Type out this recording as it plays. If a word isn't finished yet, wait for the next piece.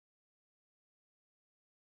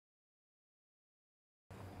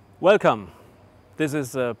Welcome. This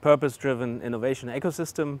is a purpose-driven innovation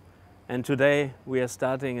ecosystem, and today we are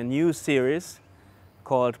starting a new series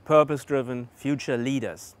called Purpose-Driven Future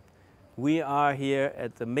Leaders. We are here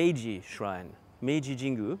at the Meiji Shrine, Meiji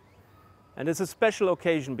Jingu, and it's a special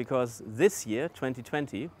occasion because this year,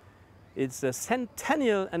 2020, it's the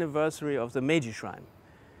centennial anniversary of the Meiji Shrine.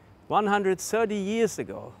 130 years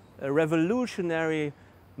ago, a revolutionary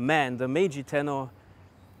man, the Meiji Tenno,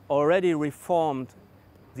 already reformed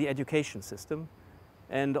the education system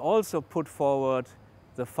and also put forward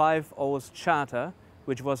the 5 O's Charter,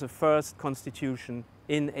 which was the first constitution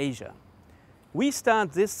in Asia. We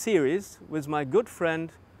start this series with my good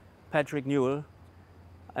friend Patrick Newell.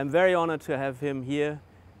 I'm very honored to have him here.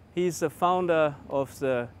 He's the founder of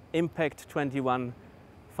the Impact 21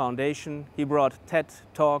 Foundation. He brought TED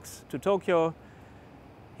Talks to Tokyo.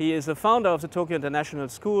 He is the founder of the Tokyo International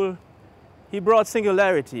School. He brought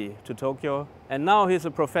Singularity to Tokyo, and now he's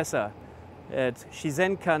a professor at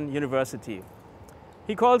Shizenkan University.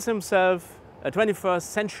 He calls himself a 21st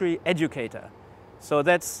century educator. So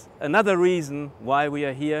that's another reason why we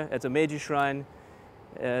are here at the Meiji Shrine,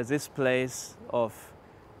 this place of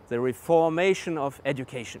the reformation of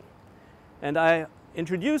education. And I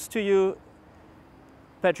introduce to you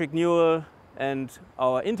Patrick Newell and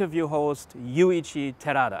our interview host, Yuichi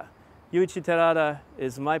Terada. Yuichi Terada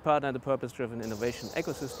is my partner in the Purpose-Driven Innovation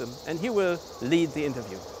Ecosystem, and he will lead the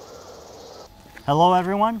interview. Hello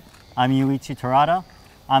everyone, I'm Yuichi Terada.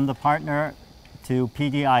 I'm the partner to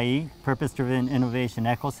PDIE, Purpose-Driven Innovation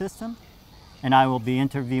Ecosystem, and I will be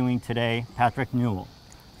interviewing today Patrick Newell.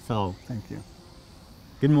 So, thank you.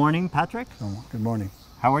 Good morning, Patrick. Oh, good morning.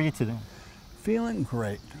 How are you today? Feeling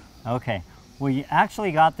great. Okay. We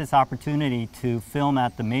actually got this opportunity to film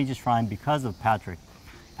at the Meiji Shrine because of Patrick.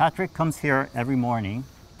 Patrick comes here every morning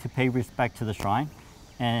to pay respect to the shrine,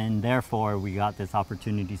 and therefore we got this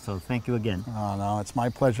opportunity, so thank you again. Oh no, it's my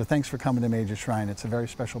pleasure. Thanks for coming to Meiji Shrine. It's a very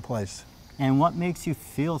special place. And what makes you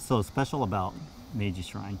feel so special about Meiji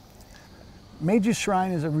Shrine? Meiji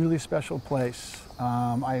Shrine is a really special place.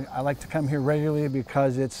 I like to come here regularly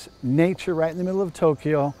because it's nature right in the middle of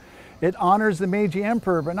Tokyo. It honors the Meiji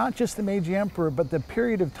Emperor, but not just the Meiji Emperor, but the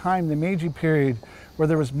period of time, the Meiji period, where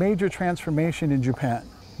there was major transformation in Japan.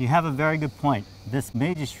 You have a very good point. This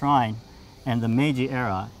Meiji Shrine and the Meiji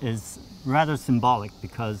era is rather symbolic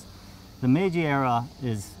because the Meiji era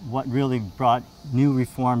is what really brought new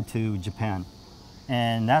reform to Japan.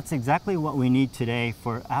 And that's exactly what we need today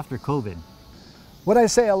for after COVID. What I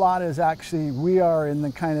say a lot is actually we are in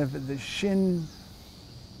the kind of the Shin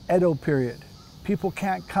Edo period. People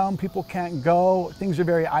can't come, people can't go, things are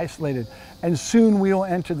very isolated. And soon we will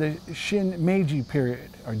enter the Shin Meiji period,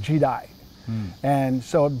 or Jidai. And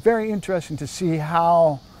so very interesting to see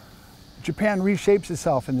how Japan reshapes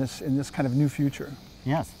itself in this kind of new future.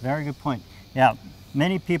 Yes, very good point. Yeah,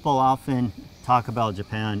 many people often talk about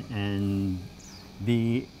Japan and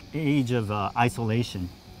the age of isolation.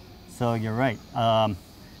 So you're right.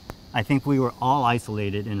 I think we were all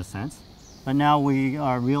isolated in a sense, but now we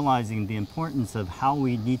are realizing the importance of how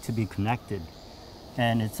we need to be connected.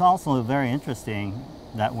 And it's also very interesting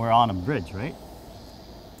that we're on a bridge, right?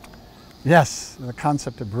 Yes, the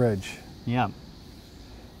concept of bridge. Yeah.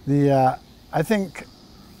 I think,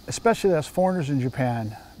 especially as foreigners in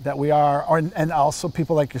Japan, that we are, and also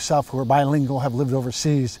people like yourself who are bilingual, have lived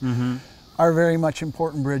overseas, are very much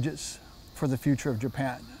important bridges for the future of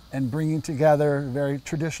Japan, and bringing together very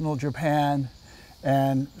traditional Japan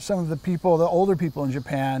and some of the people, the older people in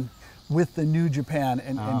Japan, with the new Japan,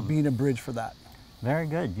 and being a bridge for that. Very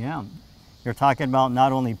good, yeah. You're talking about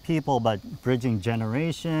not only people, but bridging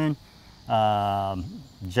generation,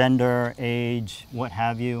 gender, age, what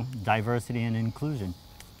have you, diversity and inclusion.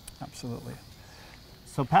 Absolutely.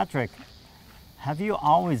 So Patrick, have you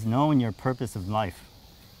always known your purpose of life?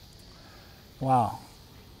 Wow,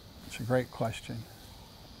 that's a great question.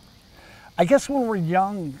 I guess when we're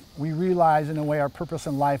young, we realize in a way our purpose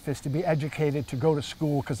in life is to be educated, to go to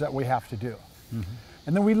school, because that's what we have to do.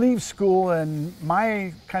 And then we leave school, and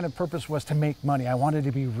my kind of purpose was to make money. I wanted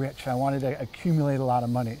to be rich. I wanted to accumulate a lot of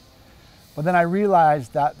money. But then I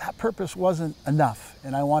realized that that purpose wasn't enough,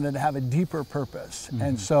 and I wanted to have a deeper purpose.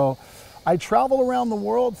 And so I traveled around the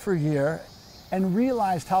world for a year and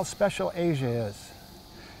realized how special Asia is.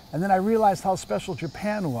 And then I realized how special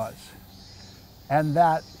Japan was. And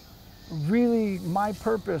that really my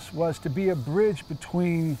purpose was to be a bridge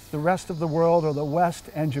between the rest of the world, or the West,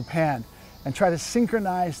 and Japan, and try to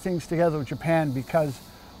synchronize things together with Japan, because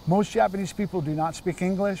most Japanese people do not speak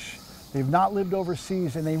English. They've not lived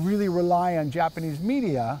overseas, and they really rely on Japanese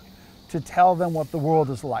media to tell them what the world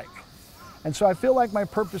is like. And so I feel like my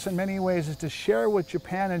purpose in many ways is to share with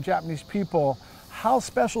Japan and Japanese people how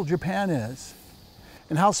special Japan is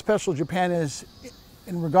and how special Japan is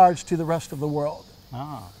in regards to the rest of the world.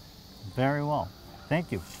 Ah, very well.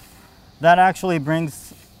 Thank you. That actually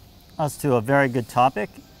brings us to a very good topic.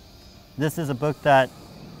 This is a book that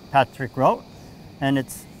Patrick wrote, and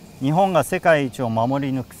it's 日本が世界一を守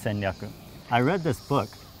り抜く戦略. I read this book,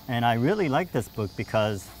 and I really like this book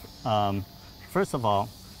because, first of all,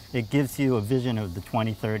 it gives you a vision of the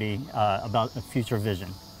 2030, about a future vision.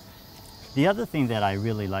 The other thing that I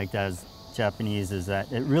really liked as Japanese is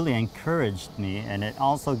that it really encouraged me, and it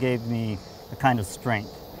also gave me a kind of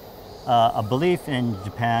strength, a belief in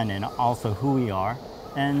Japan and also who we are,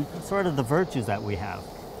 and sort of the virtues that we have.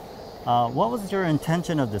 What was your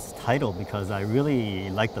intention of this title? Because I really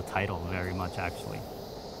like the title very much, actually.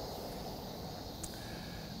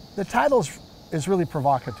 The title is really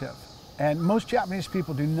provocative, and most Japanese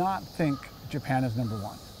people do not think Japan is number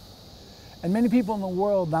one. And many people in the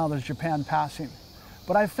world now, there's Japan passing.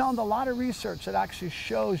 But I found a lot of research that actually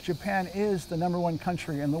shows Japan is the #1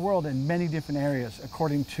 country in the world in many different areas.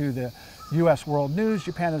 According to the US World News,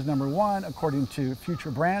 Japan is #1. According to Future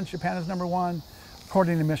Brands, Japan is #1.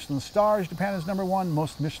 According to Michelin Stars, Japan is #1,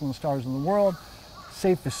 most Michelin stars in the world.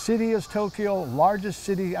 Safest city is Tokyo, largest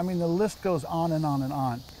city. I mean, the list goes on and on and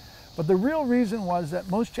on. But the real reason was that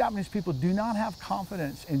most Japanese people do not have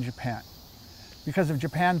confidence in Japan because of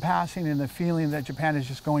Japan passing and the feeling that Japan is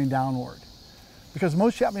just going downward. Because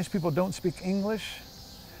most Japanese people don't speak English,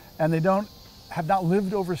 and they have not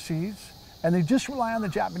lived overseas, and they just rely on the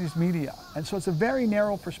Japanese media. And so it's a very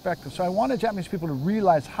narrow perspective. So I wanted Japanese people to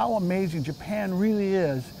realize how amazing Japan really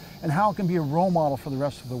is and how it can be a role model for the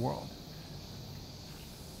rest of the world.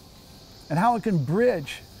 And how it can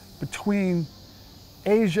bridge between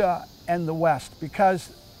Asia and the West, because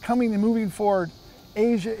coming and moving forward,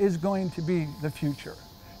 Asia is going to be the future,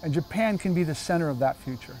 and Japan can be the center of that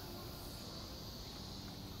future.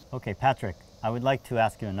 Okay, Patrick, I would like to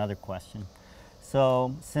ask you another question.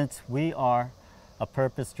 So, since we are a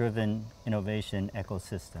purpose-driven innovation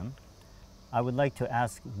ecosystem, I would like to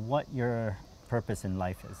ask what your purpose in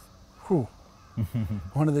life is. Whew.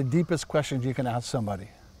 One of the deepest questions you can ask somebody.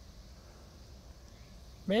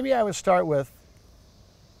 Maybe I would start with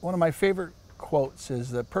one of my favorite quotes is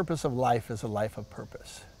the purpose of life is a life of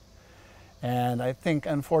purpose. And I think,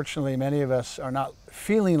 unfortunately, many of us are not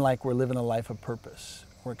feeling like we're living a life of purpose.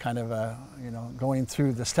 We're kind of, going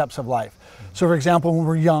through the steps of life. So, for example, when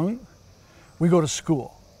we're young, we go to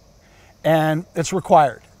school, and it's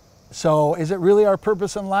required. So, is it really our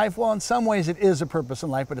purpose in life? Well, in some ways, it is a purpose in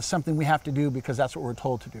life, but it's something we have to do because that's what we're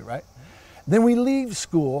told to do, right? Then we leave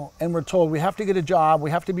school, and we're told we have to get a job,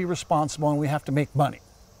 we have to be responsible, and we have to make money.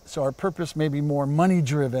 So our purpose may be more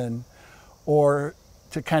money-driven or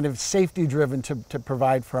to kind of safety-driven to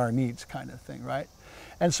provide for our needs kind of thing, right?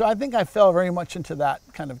 And so I think I fell very much into that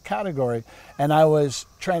kind of category, and I was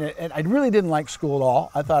and I really didn't like school at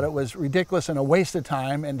all. I thought it was ridiculous and a waste of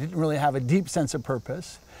time and didn't really have a deep sense of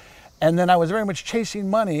purpose. And then I was very much chasing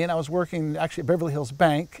money, and I was working actually at Beverly Hills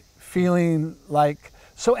Bank, feeling like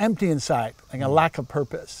so empty inside, like a lack of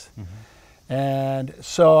purpose. Mm-hmm. And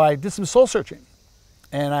so I did some soul searching.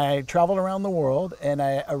 And I traveled around the world, and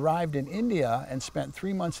I arrived in India and spent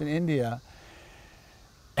 3 months in India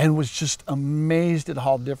and was just amazed at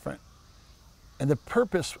how different and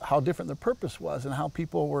how different the purpose was and how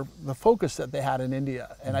people were, the focus that they had in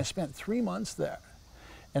India. And I spent 3 months there,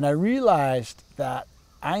 and I realized that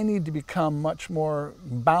I need to become much more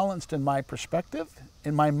balanced in my perspective,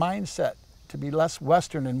 in my mindset, to be less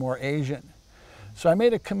Western and more Asian. So I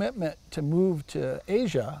made a commitment to move to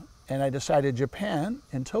Asia, and I decided Japan,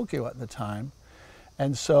 in Tokyo at the time.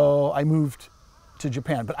 And so I moved to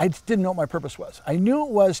Japan, but I didn't know what my purpose was. I knew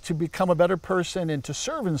it was to become a better person and to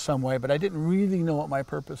serve in some way, but I didn't really know what my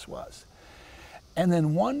purpose was. And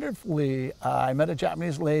then wonderfully, I met a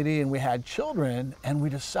Japanese lady, and we had children, and we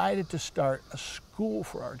decided to start a school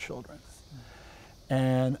for our children.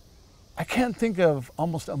 And I can't think of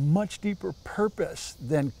almost a much deeper purpose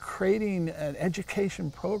than creating an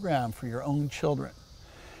education program for your own children.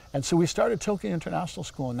 And so we started Tokyo International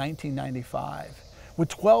School in 1995 with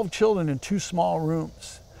 12 children in 2 small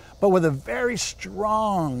rooms, but with a very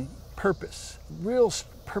strong purpose, real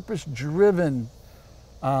purpose-driven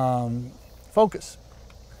focus.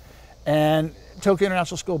 And Tokyo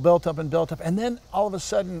International School built up, and then all of a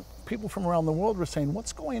sudden, people from around the world were saying,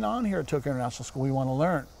 what's going on here at Tokyo International School? We want to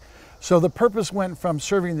learn. So the purpose went from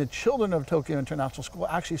serving the children of Tokyo International School,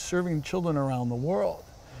 actually serving children around the world.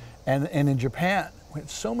 And in Japan, we had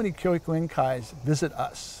so many Kyoiku Inkais visit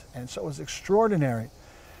us, and so it was extraordinary.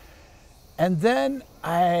 And then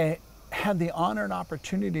I had the honor and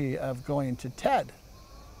opportunity of going to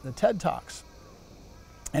the TED Talks.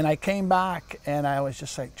 And I came back and I was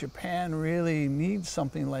just like, Japan really needs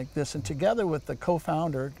something like this. And together with the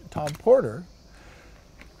co-founder, Todd Porter,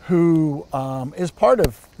 who is part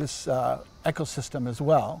of this ecosystem as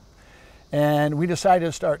well, and we decided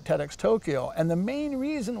to start TEDxTokyo. And the main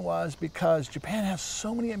reason was because Japan has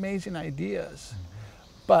so many amazing ideas,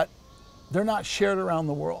 but they're not shared around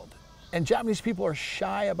the world. And Japanese people are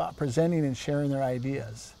shy about presenting and sharing their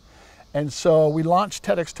ideas. And so we launched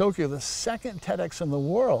TEDxTokyo, the second TEDx in the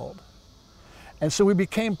world. And so we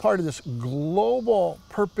became part of this global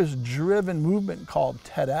purpose-driven movement called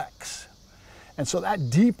TEDx. And so that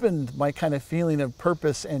deepened my kind of feeling of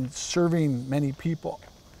purpose and serving many people.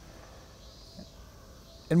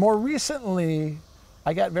 And more recently,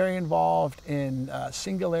 I got very involved in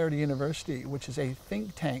Singularity University, which is a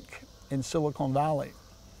think tank in Silicon Valley.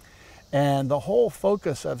 And the whole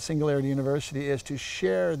focus of Singularity University is to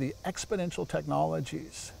share the exponential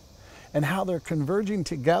technologies and how they're converging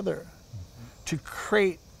together to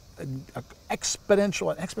create an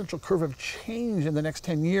exponential curve of change in the next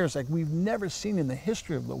 10 years like we've never seen in the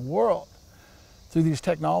history of the world through these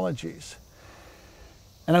technologies.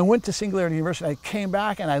 And I went to Singularity University, I came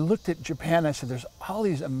back and I looked at Japan and I said, there's all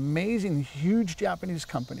these amazing, huge Japanese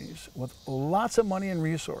companies with lots of money and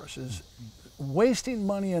resources, wasting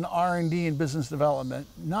money in R&D and business development,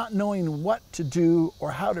 not knowing what to do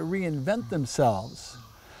or how to reinvent themselves.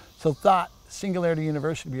 So thought Singularity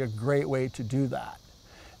University would be a great way to do that.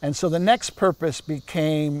 And so the next purpose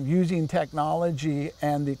became using technology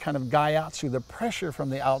and the kind of gaiatsu, the pressure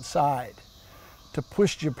from the outside, to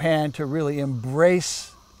push Japan to really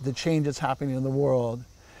embrace the change that's happening in the world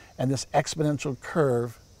and this exponential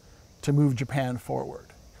curve to move Japan forward.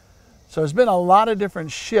 So there's been a lot of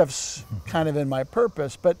different shifts kind of in my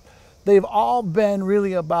purpose, but they've all been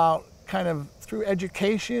really about kind of through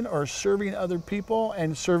education or serving other people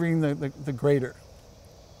and serving the greater.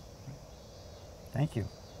 Thank you.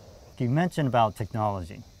 You mentioned about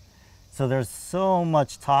technology. So there's so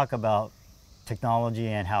much talk about technology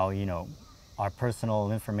and how, you know, our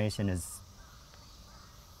personal information is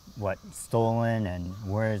stolen and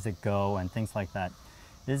where does it go and things like that.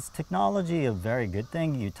 Is technology a very good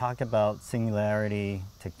thing? You talk about singularity,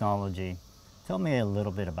 technology. Tell me a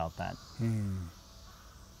little bit about that.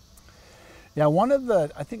 Yeah, one of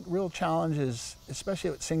the, I think, real challenges, especially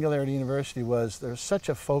at Singularity University, was there's such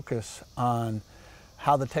a focus on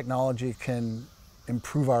how the technology can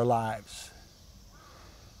improve our lives.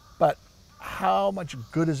 But how much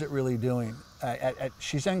good is it really doing? At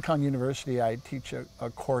Shizenkan University, I teach a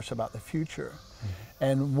course about the future.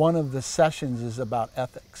 And one of the sessions is about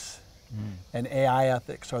ethics and AI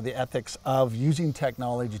ethics, or the ethics of using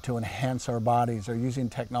technology to enhance our bodies, or using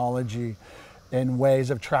technology in ways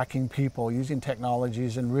of tracking people, using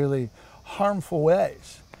technologies in really harmful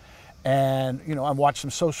ways. And, you know, I've watched some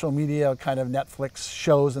social media kind of Netflix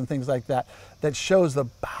shows and things like that, that shows the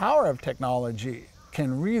power of technology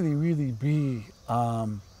can really, really be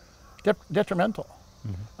detrimental.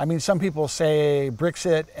 I mean, some people say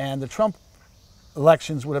Brexit and the Trump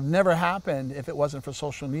elections would have never happened if it wasn't for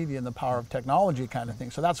social media and the power of technology kind of thing.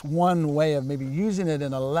 So that's one way of maybe using it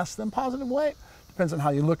in a less than positive way. Depends on how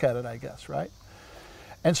you look at it, I guess, right?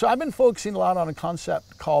 And so I've been focusing a lot on a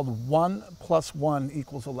concept called 1 + 1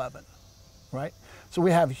 = 11, right? So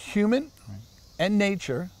we have human and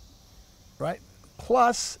nature, right?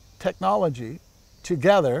 Plus technology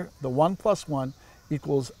together, the 1 + 1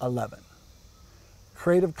 = 11.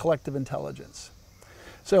 Creative collective intelligence.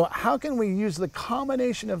 So how can we use the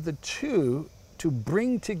combination of the two to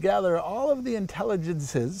bring together all of the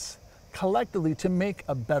intelligences collectively to make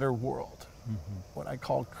a better world? What I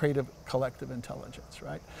call creative collective intelligence,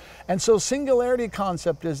 right? And so singularity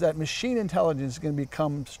concept is that machine intelligence is going to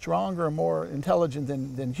become stronger and more intelligent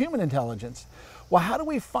than human intelligence. Well, how do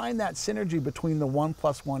we find that synergy between the 1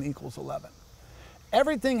 + 1 = 11?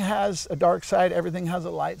 Everything has a dark side, everything has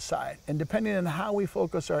a light side. And depending on how we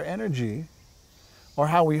focus our energy or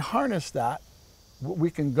how we harness that, we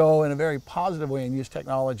can go in a very positive way and use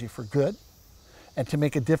technology for good and to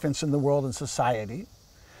make a difference in the world and society.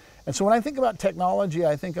 And so when I think about technology,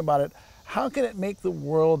 I think about it, how can it make the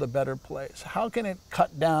world a better place? How can it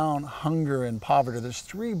cut down hunger and poverty? There's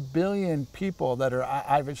 3 billion people that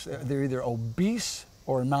are they're either obese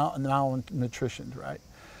or malnutritioned, right?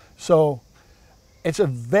 So it's a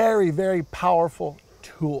very, very powerful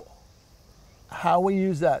tool. How we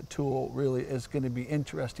use that tool really is going to be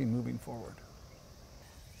interesting moving forward.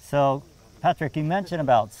 So, Patrick, you mentioned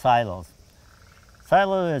about silos.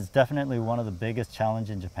 Silo is definitely one of the biggest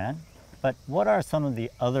challenges in Japan, but what are some of the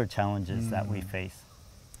other challenges that we face?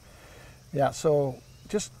 Yeah, so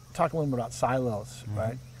just talk a little bit about silos,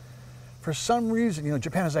 right? For some reason, you know,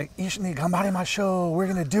 Japan is like, "Ishini ganbarimashou, we're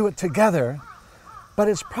gonna do it together." But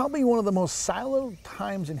it's probably one of the most siloed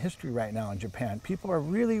times in history right now in Japan. People are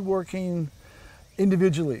really working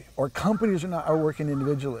individually, or companies are working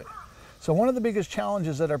individually. So one of the biggest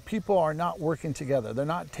challenges that our people are not working together. They're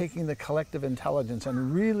not taking the collective intelligence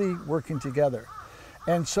and really working together.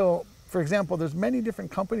 And so, for example, there's many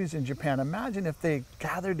different companies in Japan. Imagine if they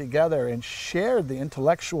gathered together and shared the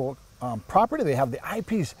intellectual property they have, the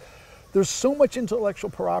IPs. There's so much intellectual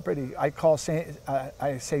property, I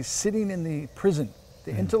say sitting in the prison,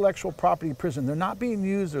 the intellectual property prison. They're not being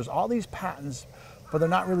used. There's all these patents, but they're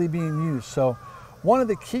not really being used. So one of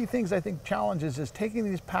the key things I think challenges is taking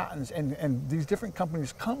these patents and these different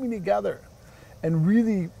companies coming together and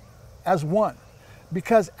really as one.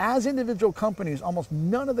 Because as individual companies, almost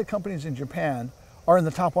none of the companies in Japan are in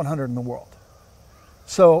the top 100 in the world.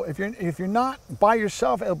 So if you're not by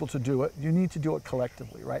yourself able to do it, you need to do it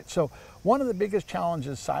collectively, right? So one of the biggest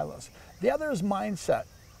challenges is silos. The other is mindset.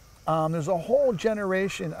 There's a whole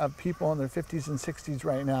generation of people in their 50s and 60s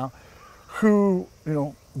right now who, you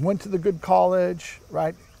know, went to the good college,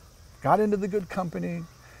 right? Got into the good company,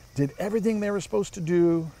 did everything they were supposed to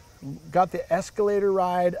do, got the escalator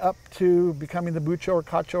ride up to becoming the bucho or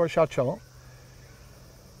kacho or shacho.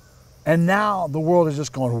 And now the world is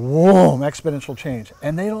just going, whoa, exponential change.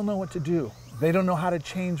 And they don't know what to do. They don't know how to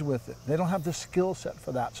change with it. They don't have the skill set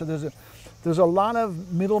for that. So there's a lot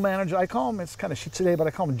of middle managers. I call them, it's kind of shitsude, but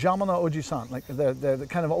I call them jama no oji-san, like they're the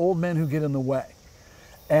kind of old men who get in the way.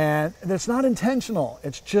 And it's not intentional.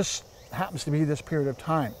 It just happens to be this period of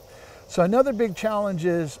time. So another big challenge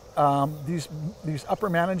is these upper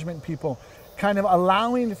management people kind of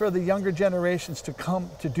allowing for the younger generations to come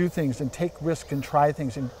to do things and take risks and try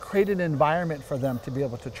things and create an environment for them to be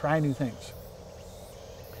able to try new things.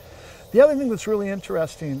 The other thing that's really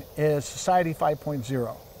interesting is Society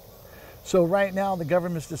 5.0. So right now the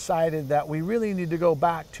government's decided that we really need to go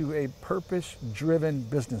back to a purpose-driven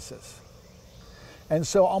businesses. And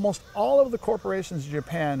so almost all of the corporations in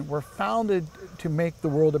Japan were founded to make the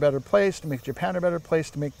world a better place, to make Japan a better place,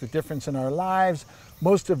 to make the difference in our lives.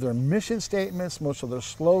 Most of their mission statements, most of their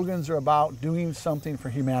slogans are about doing something for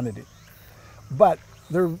humanity. But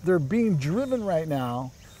they're being driven right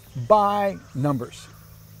now by numbers.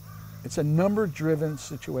 It's a number-driven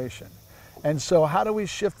situation. And so how do we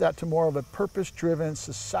shift that to more of a purpose-driven,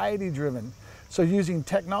 society-driven? So using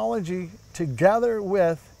technology together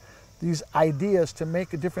with these ideas to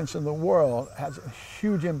make a difference in the world has a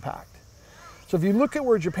huge impact. So if you look at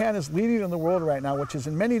where Japan is leading in the world right now, which is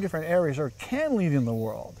in many different areas, or can lead in the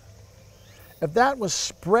world, if that was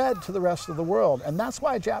spread to the rest of the world, and that's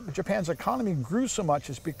why Japan's economy grew so much,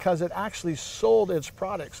 is because it actually sold its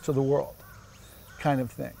products to the world, kind of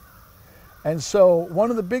thing. And so one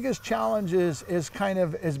of the biggest challenges is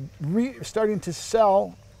starting to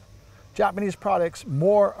sell Japanese products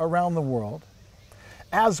more around the world,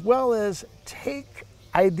 as well as take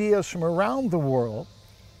ideas from around the world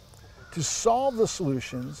to solve the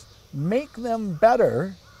solutions, make them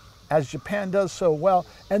better, as Japan does so well,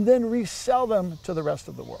 and then resell them to the rest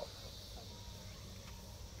of the world.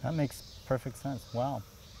 That makes perfect sense. Wow.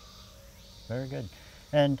 Very good.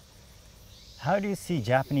 And how do you see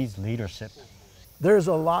Japanese leadership? There's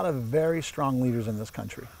a lot of very strong leaders in this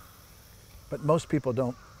country, but most people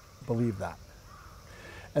don't believe that.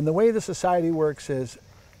 And the way the society works is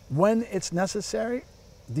when it's necessary,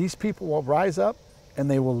 these people will rise up and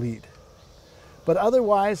they will lead. But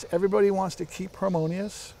otherwise, everybody wants to keep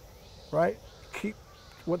harmonious, right? Keep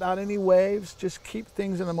without any waves, just keep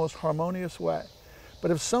things in the most harmonious way.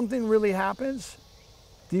 But if something really happens,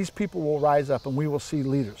 these people will rise up and we will see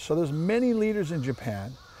leaders. So there's many leaders in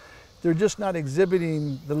Japan. They're just not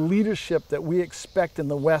exhibiting the leadership that we expect in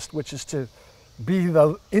the West, which is to be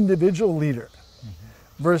the individual leader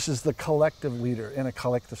versus the collective leader in a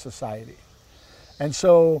collective society. And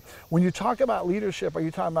so when you talk about leadership, are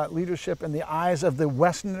you talking about leadership in the eyes of the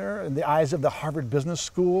Westerner, in the eyes of the Harvard Business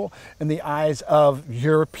School, in the eyes of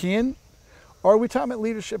European? Or are we talking about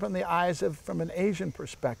leadership in the eyes of, from an Asian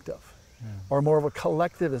perspective, or more of a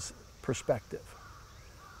collectivist perspective,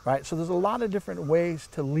 right? So there's a lot of different ways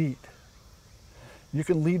to lead. You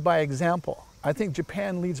can lead by example. I think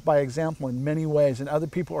Japan leads by example in many ways, and other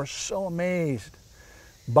people are so amazed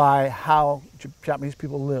by how Japanese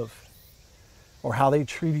people live or how they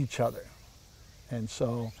treat each other. And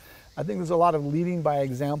so I think there's a lot of leading by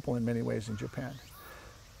example in many ways in Japan.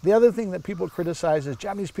 The other thing that people criticize is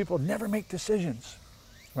Japanese people never make decisions,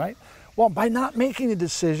 right? Well, by not making a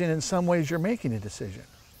decision, in some ways you're making a decision.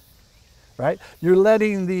 right? You're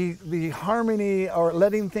letting the harmony or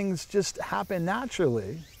letting things just happen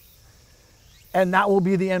naturally, and that will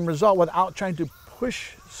be the end result without trying to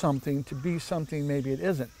push something to be something maybe it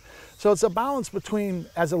isn't. So it's a balance between,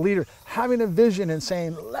 as a leader, having a vision and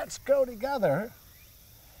saying, let's go together,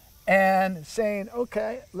 and saying,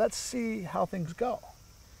 okay, let's see how things go.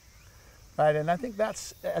 Right? And I think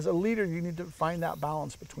that's, as a leader, you need to find that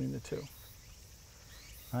balance between the two.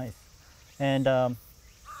 Nice. And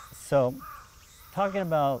so talking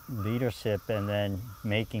about leadership and then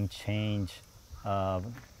making change,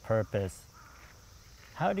 purpose,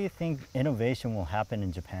 how do you think innovation will happen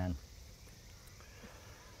in Japan?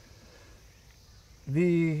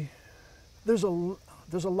 There's a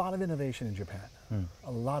lot of innovation in Japan,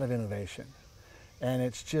 a lot of innovation, and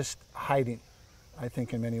it's just hiding, I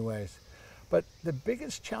think, in many ways. But the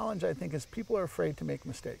biggest challenge, I think, is people are afraid to make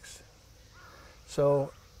mistakes.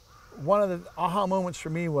 So one of the aha moments for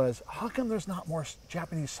me was, how come there's not more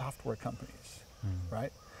Japanese software companies,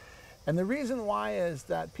 right? And the reason why is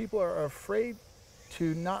that people are afraid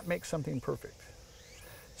to not make something perfect.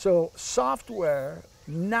 So software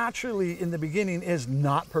naturally in the beginning is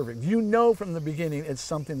not perfect. You know from the beginning it's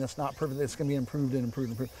something that's not perfect, it's going to be improved and improved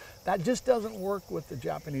and improved. That just doesn't work with the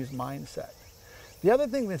Japanese mindset. The other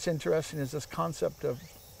thing that's interesting is this concept of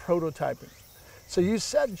prototyping. So you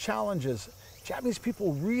said challenges. Japanese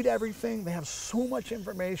people read everything, they have so much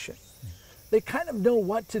information. They kind of know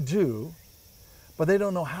what to do, but they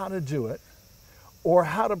don't know how to do it or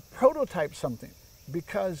how to prototype something.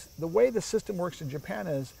 Because the way the system works in Japan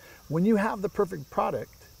is when you have the perfect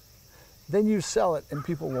product, then you sell it and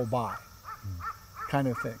people will buy, kind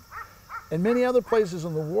of thing. In many other places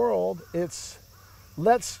in the world, it's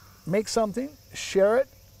let's make something, share it,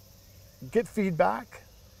 get feedback,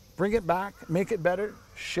 bring it back, make it better,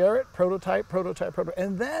 share it, prototype,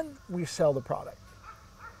 and then we sell the product.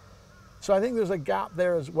 So I think there's a gap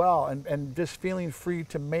there as well, and just feeling free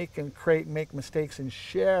to make and create, make mistakes and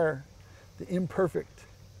share the imperfect,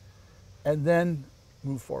 and then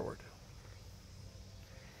move forward.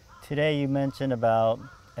 Today you mentioned about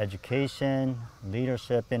education,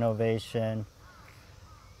 leadership, innovation.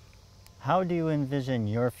 How do you envision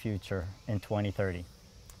your future in 2030?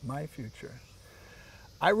 My future.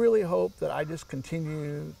 I really hope that I just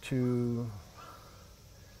continue to,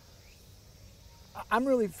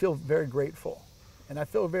 really feel very grateful. And I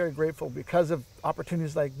feel very grateful because of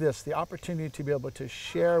opportunities like this, the opportunity to be able to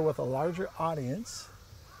share with a larger audience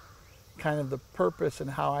kind of the purpose and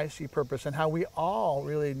how I see purpose and how we all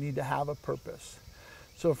really need to have a purpose.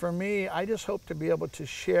 So for me, I just hope to be able to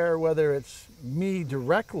share, whether it's me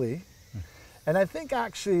directly, and I think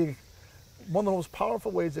actually one of the most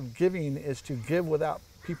powerful ways of giving is to give without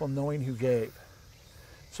people knowing who gave.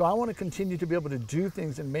 So I want to continue to be able to do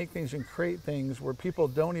things and make things and create things where people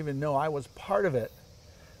don't even know I was part of it,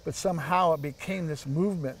 but somehow it became this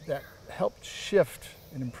movement that helped shift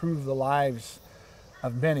and improve the lives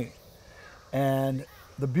of many. And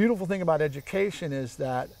the beautiful thing about education is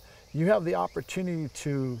that you have the opportunity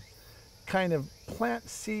to kind of plant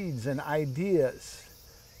seeds and ideas,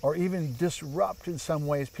 or even disrupt in some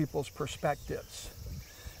ways people's perspectives.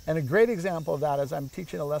 And a great example of that is I'm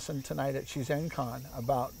teaching a lesson tonight at Shizenkan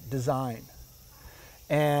about design.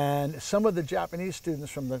 And some of the Japanese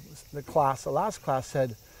students from the class, the last class,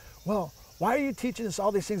 said, well, why are you teaching us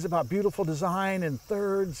all these things about beautiful design and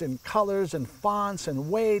thirds and colors and fonts and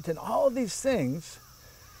weight and all of these things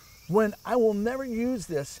when I will never use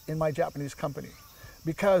this in my Japanese company?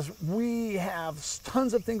 Because we have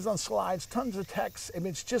tons of things on slides, tons of text, and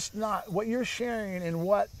it's just not, what you're sharing and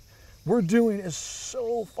what we're doing is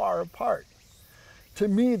so far apart. To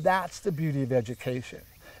me, that's the beauty of education.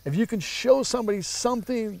 If you can show somebody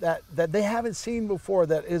something that they haven't seen before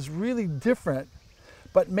that is really different,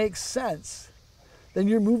 but makes sense, then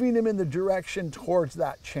you're moving them in the direction towards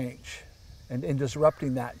that change and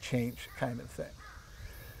disrupting that change kind of thing.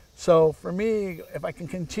 So for me, if I can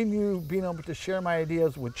continue being able to share my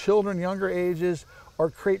ideas with children, younger ages, or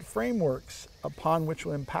create frameworks upon which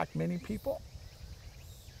will impact many people,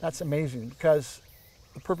 that's amazing, because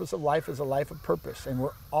the purpose of life is a life of purpose, and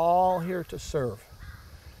we're all here to serve.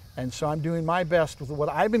 And so I'm doing my best with what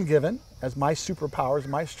I've been given as my superpowers,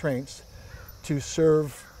 my strengths, to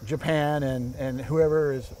serve Japan and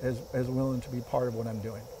whoever is willing to be part of what I'm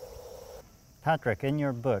doing. Patrick, in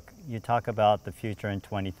your book, you talk about the future in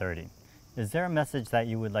 2030. Is there a message that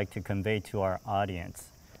you would like to convey to our audience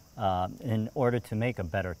in order to make a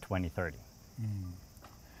better 2030?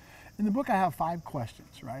 In the book, I have 5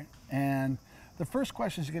 questions, right? And the first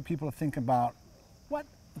question is to get people to think about, what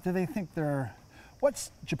do they think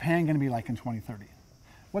what's Japan going to be like in 2030?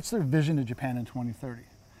 What's their vision of Japan in 2030?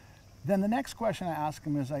 then the next question I ask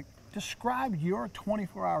them is like, describe your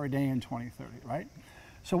 24-hour day in 2030, right?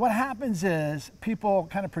 So what happens is people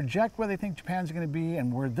kind of project where they think Japan's going to be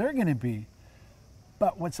and where they're going to be.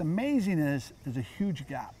 But what's amazing is there's a huge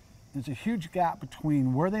gap. There's a huge gap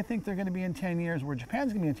between where they think they're going to be in 10 years, where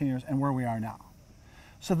Japan's going to be in 10 years, and where we are now.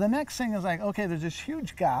 So the next thing is like, okay, there's this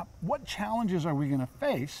huge gap. What challenges are we going to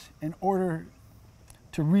face in order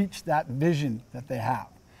to reach that vision that they have,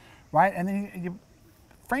 right? And then you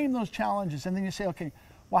frame those challenges, and then you say, okay,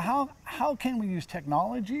 well, how can we use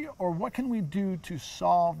technology, or what can we do to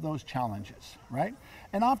solve those challenges, right?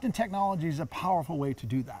 And often technology is a powerful way to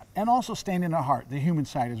do that. And also staying in our heart, the human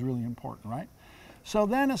side is really important, right? So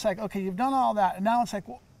then it's like, okay, you've done all that, and now it's like,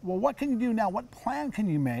 well, what can you do now? What plan can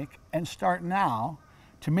you make and start now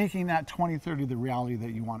to making that 2030 the reality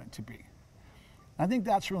that you want it to be? I think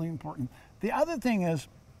that's really important. The other thing is,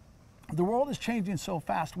 the world is changing so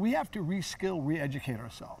fast, we have to reskill, re-educate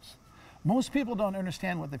ourselves. Most people don't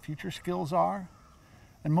understand what the future skills are,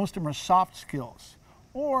 and most of them are soft skills,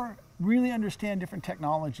 or really understand different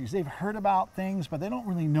technologies. They've heard about things, but they don't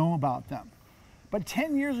really know about them. But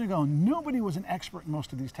 10 years ago, nobody was an expert in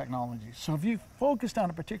most of these technologies. So if you focused on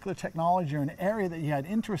a particular technology or an area that you had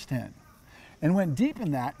interest in, and went deep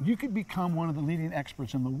in that, you could become one of the leading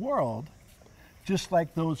experts in the world, just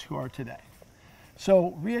like those who are today.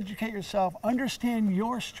 So re-educate yourself, understand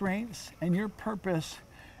your strengths and your purpose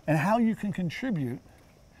and how you can contribute.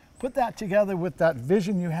 Put that together with that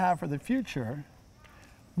vision you have for the future,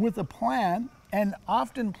 with a plan, and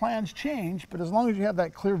often plans change, but as long as you have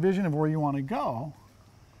that clear vision of where you want to go,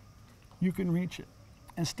 you can reach it.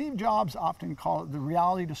 And Steve Jobs often called it the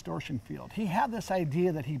reality distortion field. He had this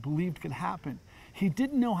idea that he believed could happen. He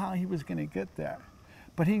didn't know how he was going to get there,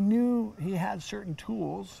 but he knew he had certain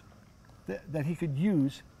tools that he could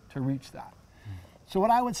use to reach that. So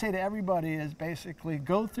what I would say to everybody is basically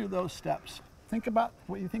go through those steps. Think about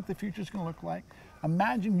what you think the future is going to look like.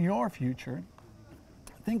 Imagine your future.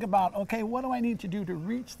 Think about, okay, what do I need to do to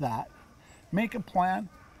reach that? Make a plan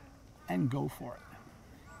and go for it.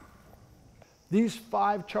 These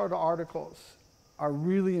 5 charter articles are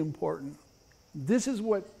really important. This is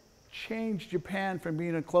what changed Japan from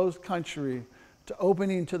being a closed country to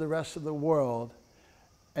opening to the rest of the world,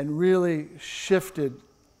 and really shifted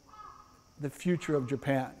the future of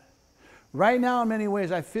Japan. Right now, in many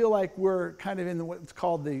ways, I feel like we're kind of in what's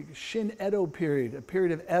called the Shin Edo period, a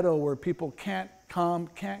period of Edo where people can't come,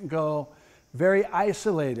 can't go, very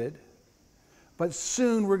isolated. But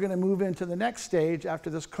soon we're going to move into the next stage after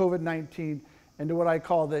this COVID-19 into what I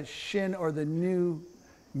call the Shin, or the new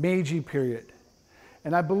Meiji period.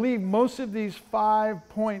 And I believe most of these 5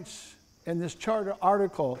 points in this charter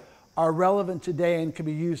article are relevant today and can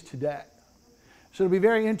be used today. So it'll be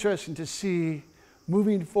very interesting to see,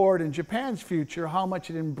 moving forward in Japan's future, how much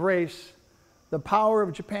it embraces the power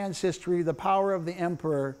of Japan's history, the power of the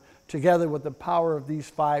emperor, together with the power of these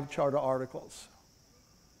 5 charter articles.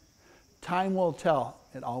 Time will tell.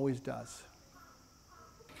 It always does.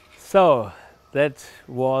 So that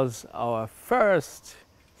was our first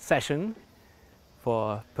session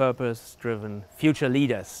for Purpose-Driven Future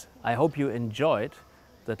Leaders. I hope you enjoyed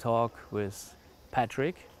the talk with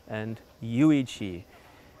Patrick and Yuichi.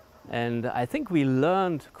 And I think we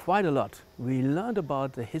learned quite a lot. We learned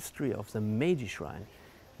about the history of the Meiji Shrine.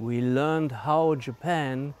 We learned how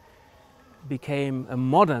Japan became a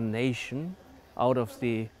modern nation out of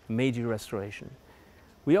the Meiji Restoration.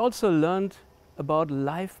 We also learned about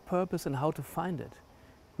life purpose and how to find it.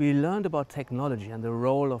 We learned about technology and the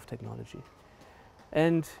role of technology.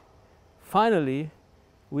 And finally,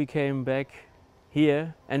 we came back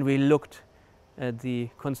here and we looked at the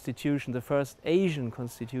constitution, the first Asian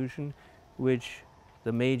constitution, which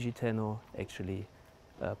the Meiji Tenno actually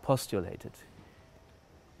postulated.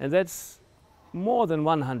 And that's more than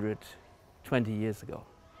 120 years ago.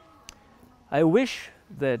 I wish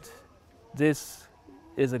that this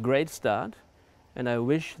is a great start, and I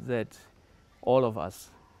wish that all of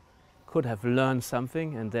us could have learned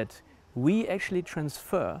something, and that we actually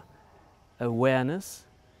transfer awareness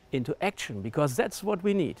into action, because that's what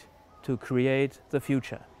we need to create the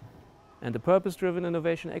future. And the purpose-driven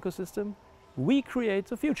innovation ecosystem, we create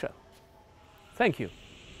the future. Thank you.